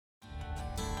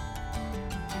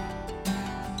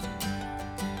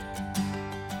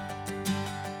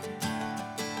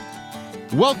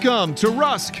Welcome to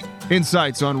Rusk,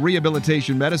 Insights on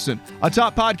Rehabilitation Medicine, a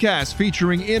top podcast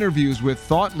featuring interviews with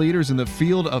thought leaders in the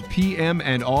field of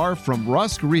PM&R from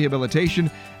Rusk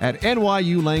Rehabilitation at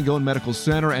NYU Langone Medical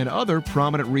Center and other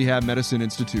prominent rehab medicine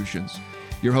institutions.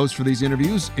 Your host for these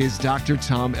interviews is Dr.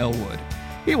 Tom Elwood.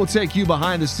 He will take you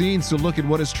behind the scenes to look at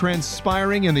what is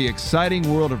transpiring in the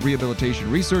exciting world of rehabilitation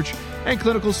research and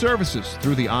clinical services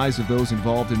through the eyes of those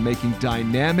involved in making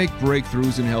dynamic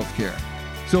breakthroughs in healthcare.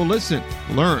 So listen,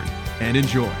 learn, and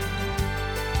enjoy.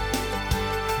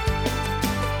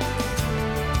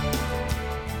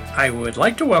 I would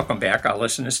like to welcome back our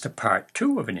listeners to part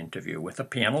 2 of an interview with a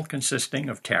panel consisting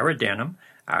of Tara Denham,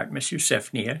 Artmis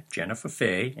Youssefnia, Jennifer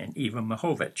Fay, and Eva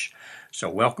Mihovich. So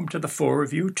welcome to the 4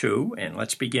 of you too, and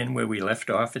let's begin where we left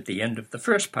off at the end of the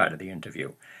first part of the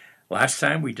interview. Last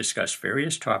time we discussed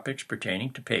various topics pertaining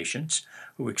to patients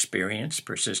who experience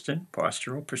persistent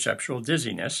postural-perceptual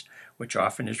dizziness, which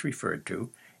often is referred to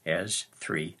as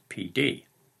 3PD.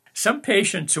 Some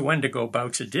patients who undergo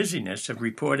bouts of dizziness have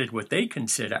reported what they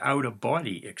consider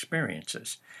out-of-body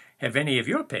experiences. Have any of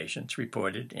your patients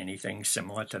reported anything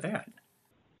similar to that?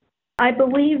 I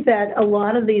believe that a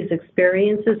lot of these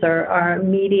experiences are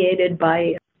mediated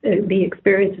by the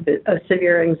experience of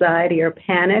severe anxiety or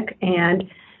panic, and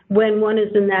when one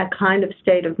is in that kind of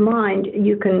state of mind,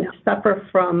 you can suffer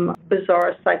from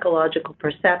bizarre psychological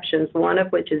perceptions, one of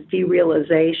which is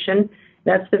derealization.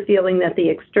 That's the feeling that the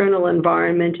external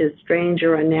environment is strange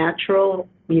or unnatural.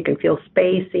 You can feel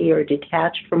spacey or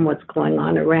detached from what's going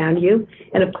on around you.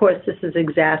 And of course, this is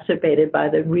exacerbated by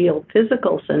the real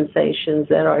physical sensations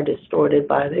that are distorted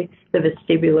by the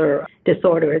vestibular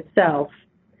disorder itself.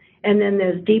 And then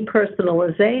there's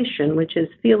depersonalization, which is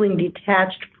feeling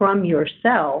detached from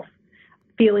yourself,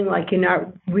 feeling like you're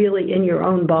not really in your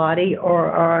own body or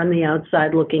are on the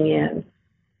outside looking in.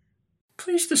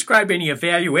 Please describe any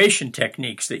evaluation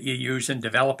techniques that you use in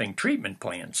developing treatment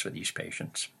plans for these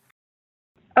patients.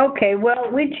 Okay, well,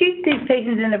 we treat these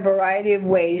patients in a variety of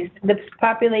ways. The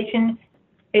population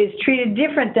is treated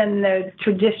different than the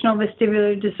traditional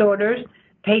vestibular disorders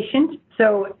patients.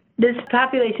 So this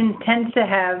population tends to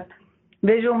have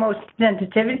visual motion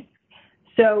sensitivity.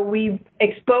 So we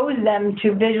expose them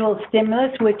to visual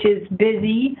stimulus, which is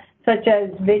busy, such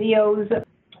as videos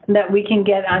that we can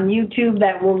get on YouTube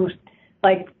that will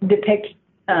depict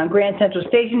Grand Central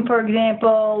Station, for example,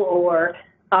 or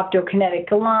optokinetic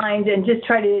lines, and just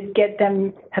try to get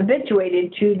them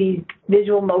habituated to these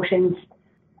visual motions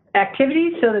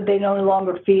activities so that they no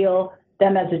longer feel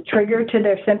them as a trigger to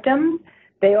their symptoms.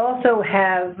 They also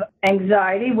have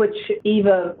anxiety, which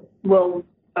Eva will,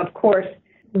 of course,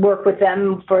 work with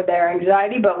them for their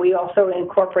anxiety, but we also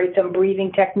incorporate some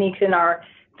breathing techniques in our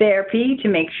therapy to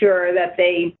make sure that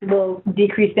they will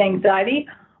decrease anxiety.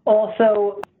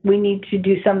 Also, we need to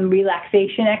do some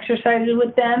relaxation exercises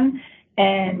with them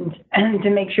and to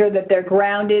make sure that they're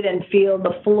grounded and feel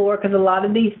the floor, because a lot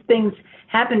of these things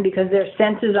happen because their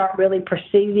senses aren't really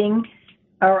perceiving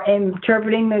or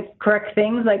interpreting the correct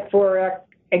things. Like, for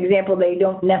example, they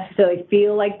don't necessarily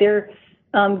feel like they're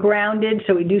grounded,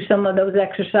 so we do some of those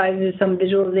exercises, some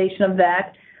visualization of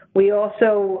that. We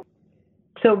also,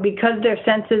 so because their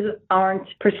senses aren't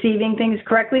perceiving things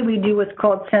correctly, we do what's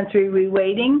called sensory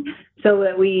reweighting, so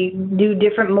that we do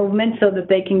different movements so that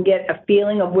they can get a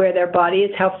feeling of where their body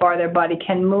is, how far their body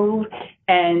can move,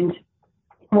 and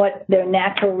what their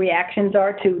natural reactions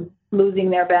are to losing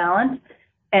their balance.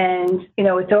 And,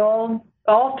 it's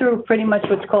all through pretty much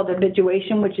what's called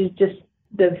habituation, which is just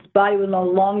the body will no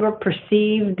longer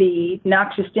perceive the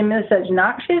noxious stimulus as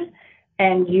noxious,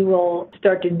 and you will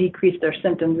start to decrease their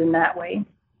symptoms in that way.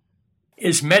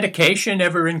 Is medication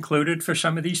ever included for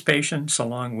some of these patients,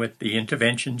 along with the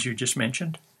interventions you just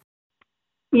mentioned?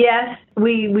 Yes,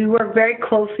 we work very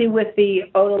closely with the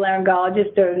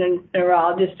otolaryngologist or the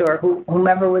neurologist or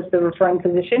whomever was the referring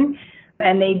physician,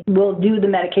 and they will do the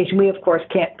medication. We, of course,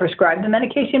 can't prescribe the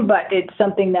medication, but it's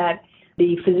something that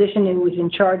the physician who is in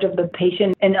charge of the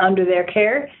patient and under their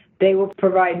care, they will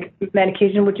provide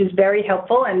medication, which is very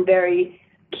helpful and very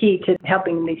key to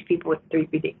helping these people with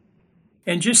 3PD.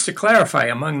 And just to clarify,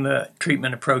 among the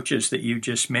treatment approaches that you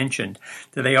just mentioned,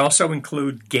 do they also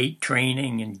include gait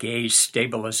training and gaze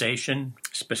stabilization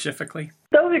specifically?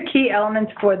 Those are key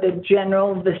elements for the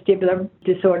general vestibular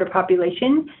disorder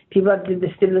population. People have the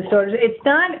vestibular disorders. It's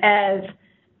not as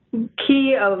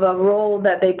key of a role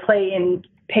that they play in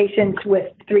patients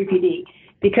with 3PD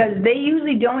because they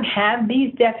usually don't have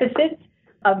these deficits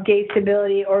of gait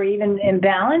stability or even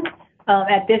imbalance.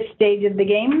 At this stage of the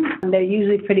game, they're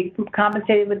usually pretty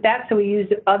compensated with that, so we use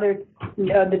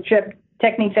the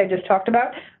techniques I just talked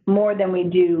about more than we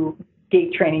do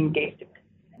gait training and gait stability.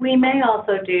 We may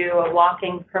also do a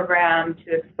walking program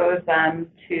to expose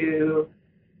them to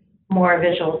more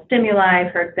visual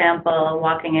stimuli. For example,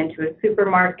 walking into a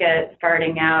supermarket,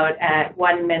 starting out at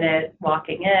 1 minute,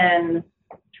 walking in,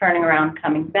 turning around,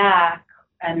 coming back,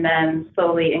 and then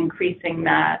slowly increasing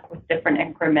that with different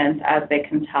increments as they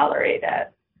can tolerate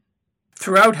it.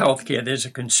 Throughout healthcare, there's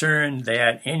a concern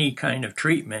that any kind of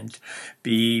treatment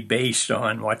be based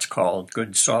on what's called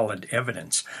good solid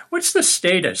evidence. What's the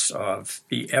status of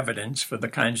the evidence for the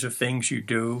kinds of things you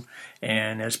do?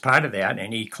 And as part of that,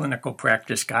 any clinical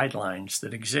practice guidelines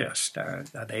that exist? Are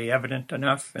they evident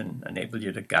enough and enable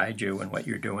you to guide you in what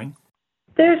you're doing?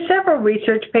 There are several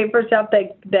research papers out there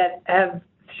that have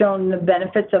shown the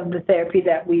benefits of the therapy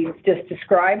that we've just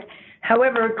described.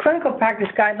 However, clinical practice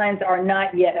guidelines are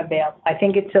not yet available. I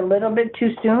think it's a little bit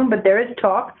too soon, but there is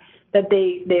talk that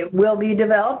they will be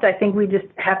developed. I think we just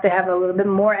have to have a little bit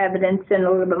more evidence and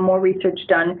a little bit more research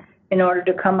done in order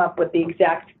to come up with the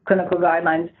exact clinical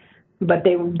guidelines, but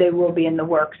they will be in the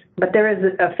works. But there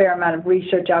is a fair amount of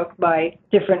research out by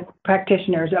different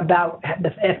practitioners about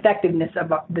the effectiveness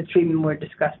of the treatment we're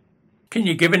discussing. Can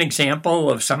you give an example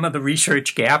of some of the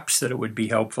research gaps that it would be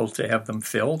helpful to have them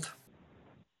filled?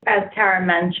 As Tara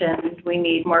mentioned, we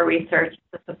need more research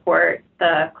to support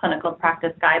the clinical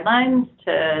practice guidelines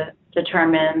to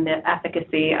determine the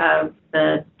efficacy of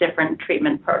the different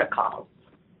treatment protocols.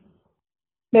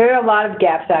 There are a lot of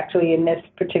gaps actually in this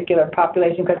particular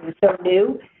population because it's so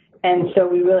new, and so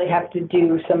we really have to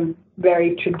do some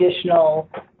very traditional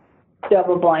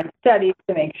double-blind studies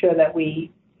to make sure that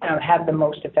we have the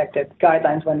most effective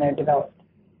guidelines when they're developed.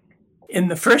 In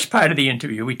the first part of the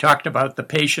interview, we talked about the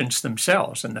patients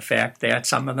themselves and the fact that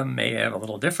some of them may have a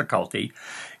little difficulty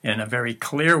in a very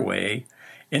clear way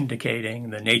indicating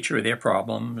the nature of their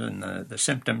problems and the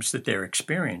symptoms that they're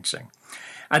experiencing.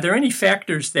 Are there any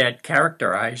factors that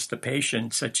characterize the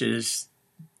patient, such as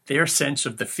their sense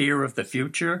of the fear of the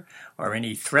future or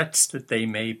any threats that they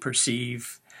may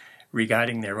perceive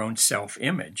regarding their own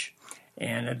self-image?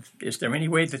 And is there any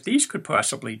way that these could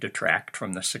possibly detract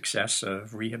from the success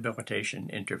of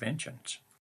rehabilitation interventions?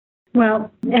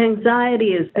 Well,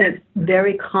 anxiety is a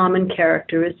very common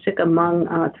characteristic among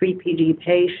 3PD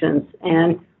patients,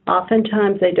 and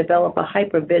oftentimes they develop a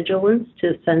hypervigilance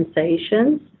to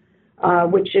sensations,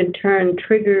 which in turn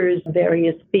triggers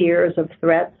various fears of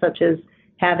threats, such as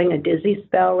having a dizzy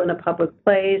spell in a public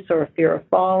place or a fear of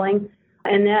falling.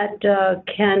 And that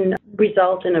can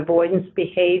result in avoidance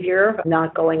behavior,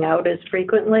 not going out as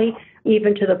frequently,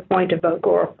 even to the point of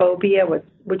agoraphobia,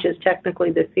 which is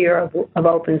technically the fear of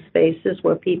open spaces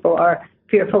where people are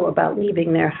fearful about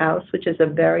leaving their house, which is a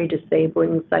very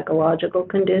disabling psychological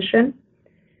condition.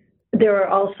 There are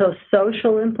also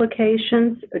social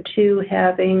implications to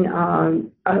having a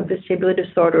vestibular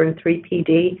disorder in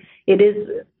 3PD. It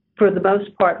is, for the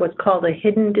most part, what's called a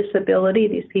hidden disability.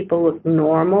 These people look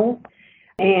normal.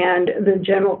 And the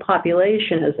general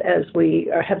population, as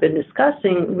we have been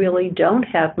discussing, really don't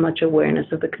have much awareness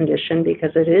of the condition because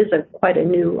it is quite a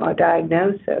new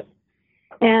diagnosis.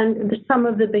 And some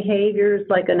of the behaviors,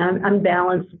 like an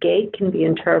unbalanced gait, can be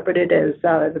interpreted as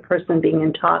the person being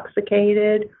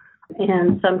intoxicated.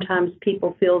 And sometimes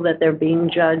people feel that they're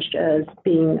being judged as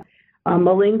being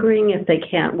malingering if they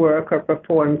can't work or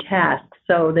perform tasks.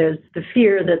 So there's the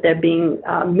fear that they're being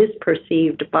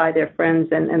misperceived by their friends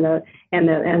and in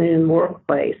the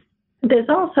workplace. There's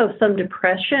also some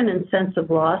depression and sense of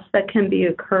loss that can be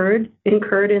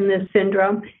incurred in this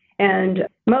syndrome. And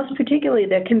most particularly,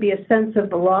 there can be a sense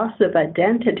of the loss of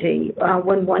identity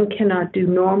when one cannot do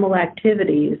normal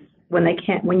activities, when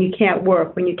you can't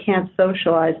work, when you can't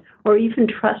socialize, or even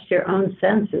trust your own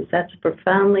senses. That's a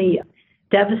profoundly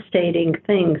devastating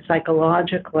thing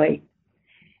psychologically.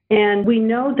 And we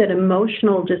know that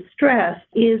emotional distress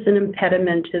is an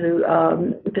impediment to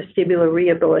vestibular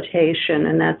rehabilitation,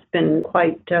 and that's been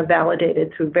quite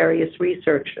validated through various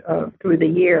research through the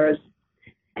years.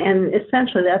 And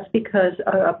essentially that's because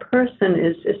a person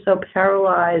is so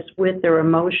paralyzed with their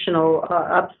emotional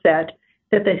upset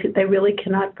that they really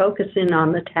cannot focus in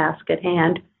on the task at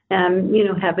hand and,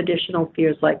 have additional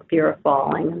fears like fear of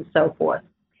falling and so forth.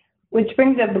 Which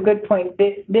brings up a good point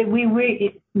that we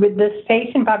with this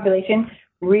patient population,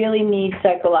 really need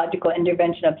psychological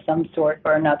intervention of some sort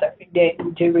or another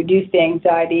to reduce the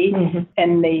anxiety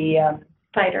and the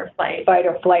fight or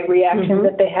flight reactions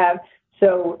that they have.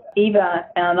 So Eva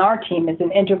on our team is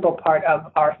an integral part of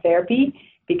our therapy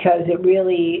because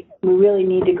we really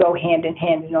need to go hand in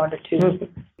hand in order to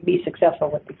be successful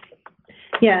with these.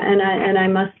 Yeah, and I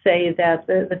must say that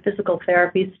the physical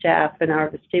therapy staff in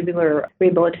our vestibular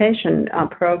rehabilitation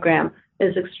program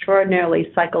is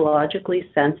extraordinarily psychologically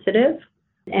sensitive.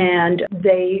 and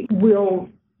they will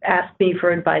ask me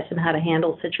for advice on how to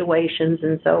handle situations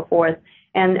and so forth.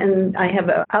 And I have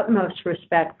utmost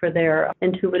respect for their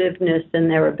intuitiveness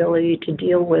and their ability to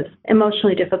deal with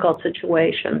emotionally difficult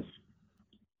situations.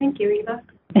 Thank you,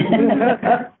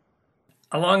 Eva.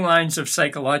 Along lines of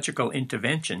psychological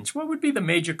interventions, what would be the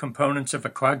major components of a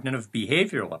cognitive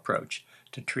behavioral approach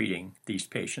to treating these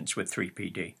patients with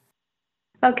 3PD?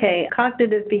 Okay,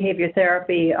 cognitive behavior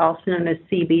therapy, also known as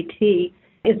CBT,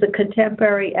 is a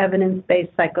contemporary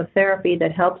evidence-based psychotherapy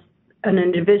that helps an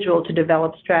individual to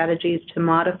develop strategies to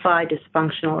modify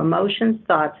dysfunctional emotions,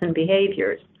 thoughts, and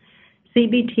behaviors.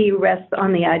 CBT rests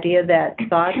on the idea that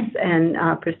thoughts and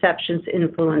perceptions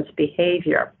influence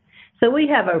behavior. So we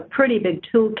have a pretty big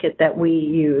toolkit that we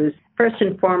use. First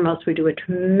and foremost, we do a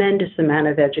tremendous amount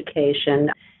of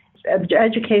education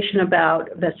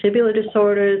about vestibular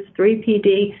disorders,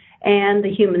 3PD, and the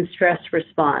human stress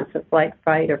response, the flight,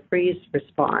 fight, or freeze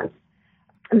response.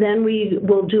 Then we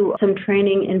will do some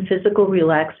training in physical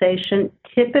relaxation,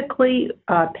 typically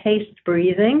paced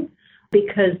breathing,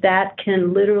 because that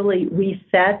can literally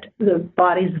reset the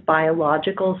body's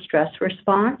biological stress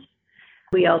response.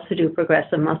 We also do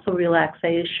progressive muscle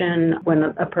relaxation when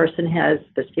a person has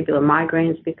vestibular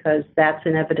migraines, because that's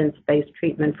an evidence-based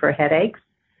treatment for headaches.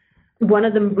 One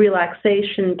of the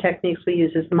relaxation techniques we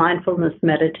use is mindfulness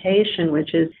meditation,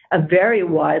 which is a very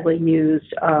widely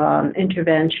used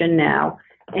intervention now.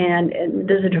 And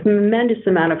there's a tremendous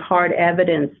amount of hard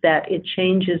evidence that it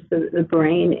changes the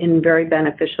brain in very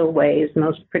beneficial ways,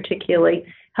 most particularly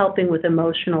helping with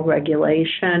emotional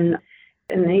regulation,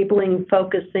 enabling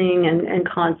focusing and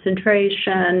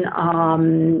concentration,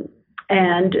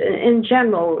 and in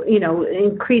general,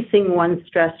 increasing one's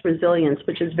stress resilience,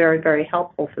 which is very, very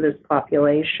helpful for this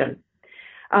population.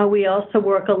 We also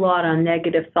work a lot on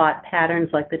negative thought patterns,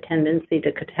 like the tendency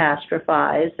to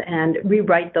catastrophize, and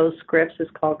rewrite those scripts is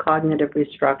called cognitive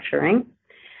restructuring.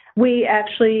 We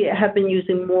actually have been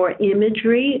using more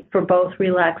imagery for both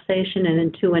relaxation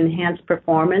and to enhance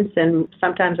performance, and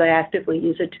sometimes I actively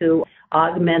use it to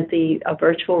augment the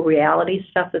virtual reality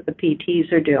stuff that the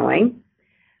PTs are doing.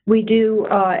 We do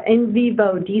in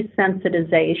vivo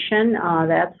desensitization.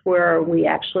 That's where we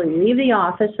actually leave the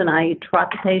office and I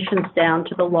trot the patients down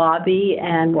to the lobby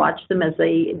and watch them as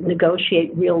they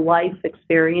negotiate real-life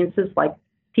experiences, like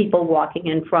people walking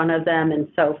in front of them and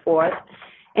so forth.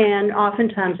 And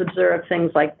oftentimes observe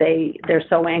things like they're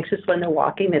so anxious when they're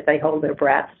walking that they hold their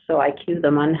breath. So I cue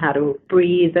them on how to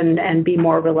breathe and be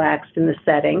more relaxed in the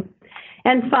setting.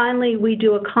 And finally, we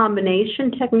do a combination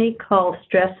technique called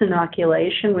stress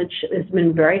inoculation, which has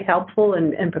been very helpful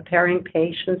in preparing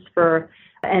patients for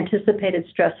anticipated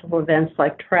stressful events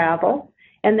like travel.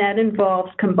 And that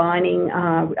involves combining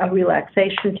a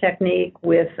relaxation technique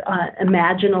with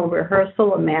imaginal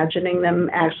rehearsal, imagining them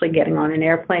actually getting on an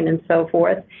airplane and so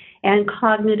forth, and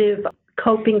cognitive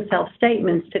coping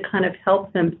self-statements to kind of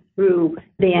help them through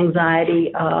the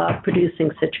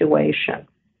anxiety-producing situation.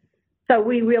 So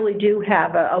we really do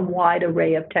have a wide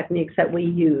array of techniques that we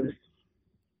use.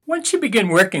 Once you begin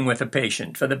working with a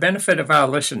patient, for the benefit of our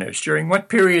listeners, during what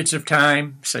periods of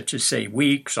time, such as, say,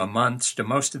 weeks or months, do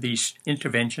most of these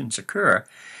interventions occur?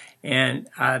 And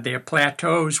are there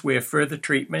plateaus where further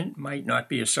treatment might not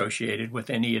be associated with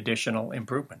any additional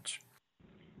improvements?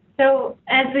 So,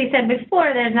 as we said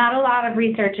before, there's not a lot of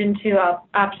research into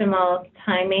optimal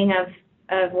timing of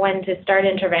when to start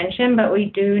intervention, but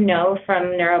we do know from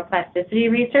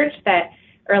neuroplasticity research that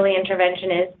early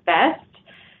intervention is best.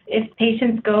 If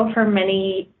patients go for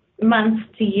many months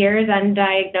to years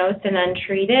undiagnosed and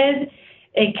untreated,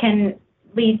 it can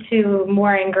lead to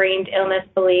more ingrained illness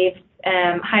beliefs,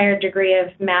 higher degree of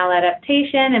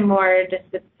maladaptation, and more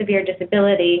severe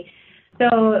disability.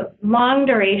 So long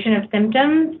duration of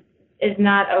symptoms is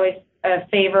not always a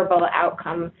favorable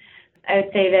outcome. I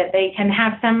would say that they can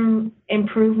have some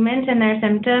improvement in their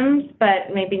symptoms,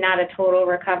 but maybe not a total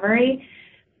recovery.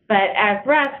 But at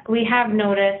Rusk, we have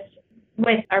noticed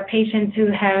with our patients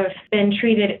who have been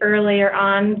treated earlier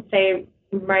on, say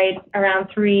right around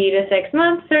 3 to 6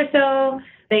 months or so,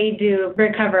 they do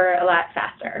recover a lot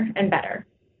faster and better.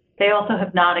 They also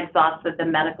have not exhausted the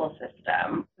medical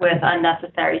system with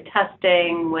unnecessary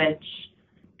testing, which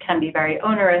can be very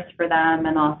onerous for them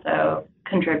and also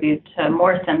contribute to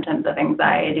more symptoms of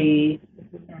anxiety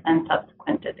and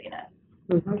subsequent dizziness.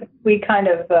 Mm-hmm. We kind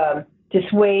of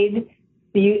dissuade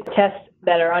the tests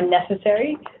that are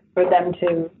unnecessary for them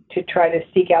to try to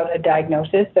seek out a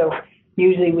diagnosis. So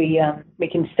usually we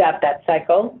can stop that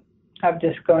cycle of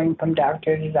just going from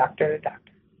doctor to doctor to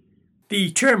doctor.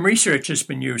 The term research has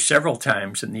been used several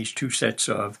times in these two sets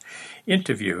of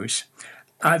interviews.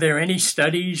 Are there any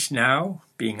studies now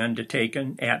being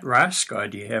undertaken at Rusk, or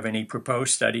do you have any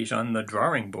proposed studies on the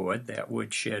drawing board that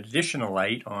would shed additional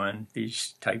light on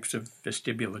these types of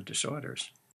vestibular disorders?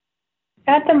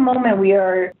 At the moment, we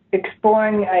are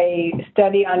exploring a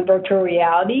study on virtual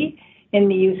reality in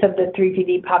the use of the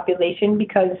 3PD population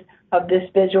because of this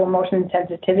visual motion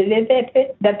sensitivity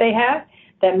that they have,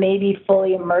 that may be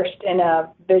fully immersed in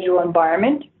a visual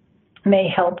environment, may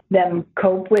help them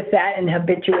cope with that and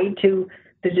habituate to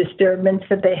the disturbance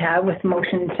that they have with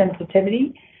motion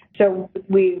sensitivity. So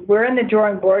we're in the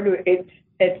drawing board.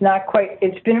 It's not quite,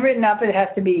 it's been written up. It has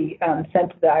to be sent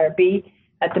to the IRB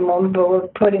at the moment, but we're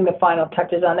putting the final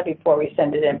touches on it before we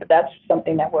send it in. But that's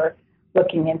something that we're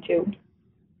looking into.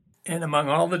 And among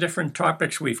all the different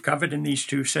topics we've covered in these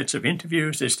two sets of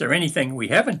interviews, is there anything we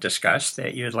haven't discussed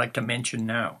that you'd like to mention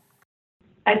now?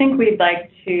 I think we'd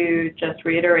like to just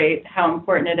reiterate how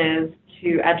important it is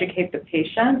to educate the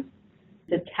patient,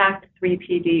 detect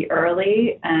 3PD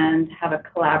early, and have a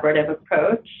collaborative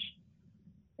approach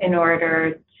in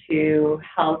order to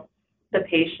help the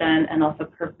patient and also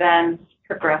prevent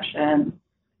progression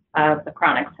of the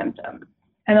chronic symptoms.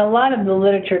 And a lot of the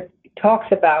literature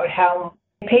talks about how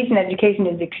patient education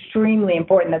is extremely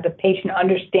important, that the patient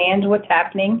understands what's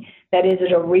happening, that is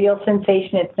it a real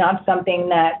sensation, it's not something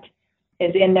that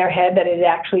is in their head, that it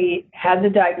actually has a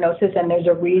diagnosis and there's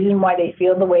a reason why they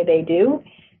feel the way they do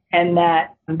and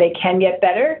that they can get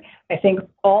better. I think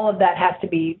all of that has to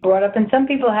be brought up. And some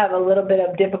people have a little bit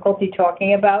of difficulty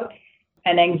talking about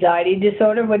an anxiety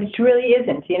disorder, but it really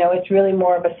isn't. It's really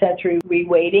more of a sensory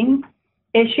reweighting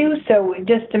issue. So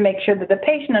just to make sure that the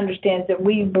patient understands that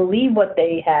we believe what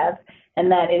they have and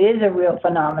that it is a real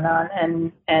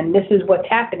phenomenon and this is what's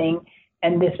happening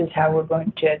and this is how we're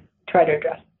going to try to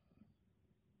address it.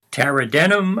 Tara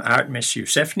Denham, Artmis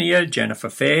Youssefnia, Jennifer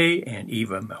Fay, and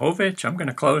Eva Mihovich. I'm going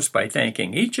to close by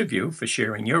thanking each of you for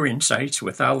sharing your insights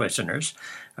with our listeners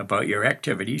about your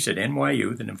activities at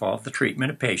NYU that involve the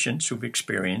treatment of patients who've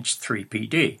experienced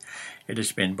 3PD. It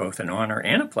has been both an honor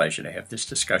and a pleasure to have this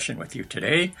discussion with you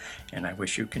today, and I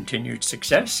wish you continued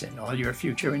success in all your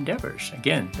future endeavors.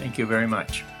 Again, thank you very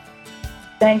much.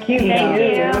 Thank you. Thank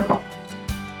you.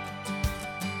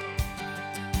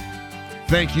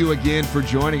 Thank you again for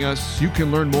joining us. You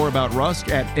can learn more about Rusk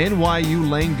at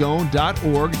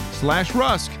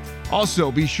nyulangone.org/Rusk.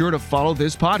 Also, be sure to follow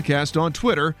this podcast on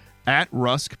Twitter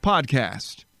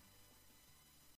 @RuskPodcast.